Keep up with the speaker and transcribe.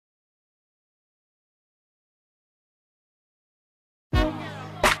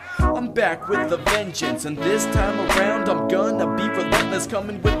I'm back with a vengeance, and this time around I'm gonna be relentless,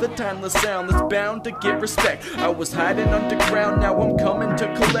 coming with a timeless sound that's bound to get respect. I was hiding underground, now I'm coming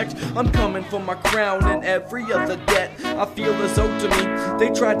to collect. I'm coming for my crown and every other debt I feel is owed to me.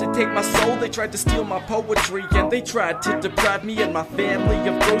 They tried to take my soul, they tried to steal my poetry, and they tried to deprive me and my family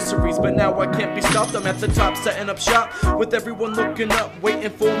of groceries. But now I can't be stopped, I'm at the top setting up shop, with everyone looking up,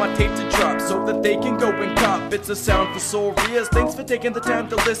 waiting for my tape to drop so that they can go and cop. It's a sound for sore ears, thanks for taking the time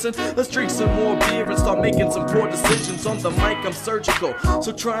to listen. Let's drink some more beer and start making some poor decisions. On the mic I'm surgical,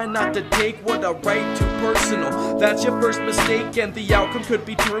 so try not to take what I write too personal. That's your first mistake and the outcome could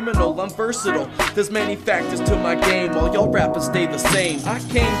be terminal. I'm versatile, there's many factors to my game, all y'all rappers stay the same. I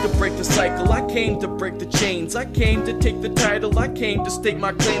came to break the cycle, I came to break the chains, I came to take the title, I came to stake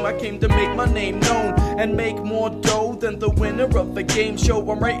my claim, I came to make my name known and make more dough than the winner of a game show.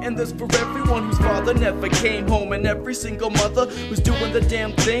 I'm writing this for everyone whose father never came home, and every single mother who's doing the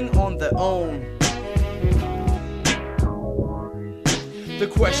damn thing on their own. The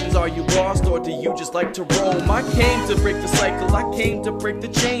questions, are you lost or do you just like to roam? I came to break the cycle, I came to break the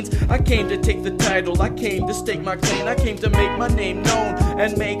chains, I came to take the title, I came to stake my claim, I came to make my name known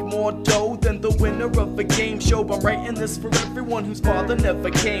and make more dough than the winner of a game show. I'm writing this for everyone whose father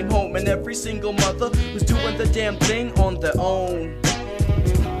never came home, and every single mother who's doing the damn thing on their own.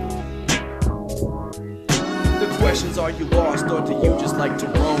 The questions, are you lost or do you just like to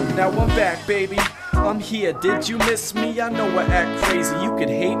roam? Now I'm back, baby, I'm here, did you miss me? I know I act crazy, you could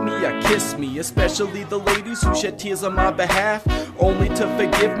hate me or kiss me, especially the ladies who shed tears on my behalf, only to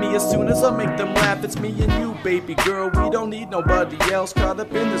forgive me as soon as I make them laugh. It's me and you, baby girl, we don't need nobody else. Caught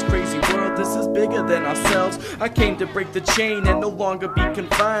up in this crazy world, this is bigger than ourselves. I came to break the chain and no longer be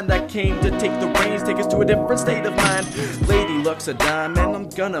confined. I came to take the reins, take us to a different state of mind. Lady Luck's a dime and I'm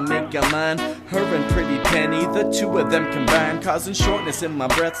gonna make her mine. Her and Pretty Penny, the two of them combined, causing shortness in my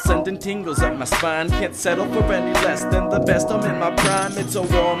breath, sending tingles up my spine. Can't settle for any less than the best, I'm in my prime. It's a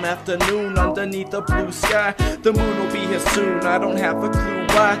warm afternoon underneath a blue sky. The moon will be here soon, I don't have a clue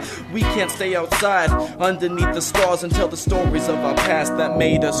why we can't stay outside underneath the stars and tell the stories of our past that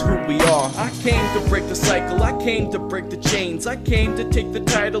made us who we are. I came to break the cycle, I came to break the chains, I came to take the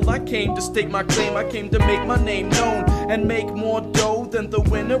title, I came to stake my claim, I came to make my name known and make more dough than the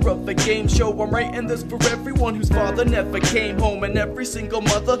winner of a game show. I'm writing this for everyone whose father never came home, and every single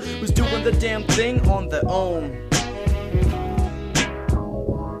mother who's doing the damn thing on their own.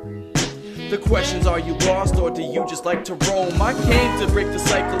 The questions, are you lost or do you just like to roam? I came to break the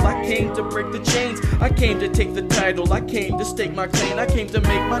cycle, I came to break the chains, I came to take the title, I came to stake my claim, I came to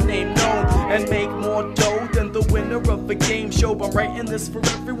make my name known and make more dough than the winner of a game show. I'm writing this for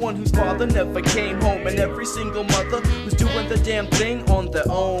everyone whose father never came home, and every single mother who's doing the damn thing on their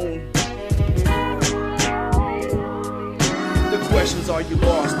own. The questions, are you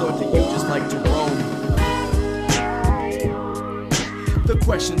lost or do you just like to roam? The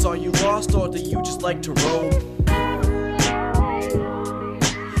questions, are you lost or do you just like to roam?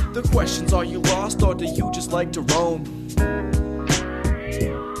 The questions, are you lost or do you just like to roam?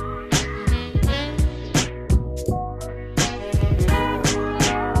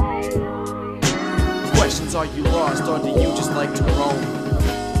 Questions, are you lost or do you just like to roam?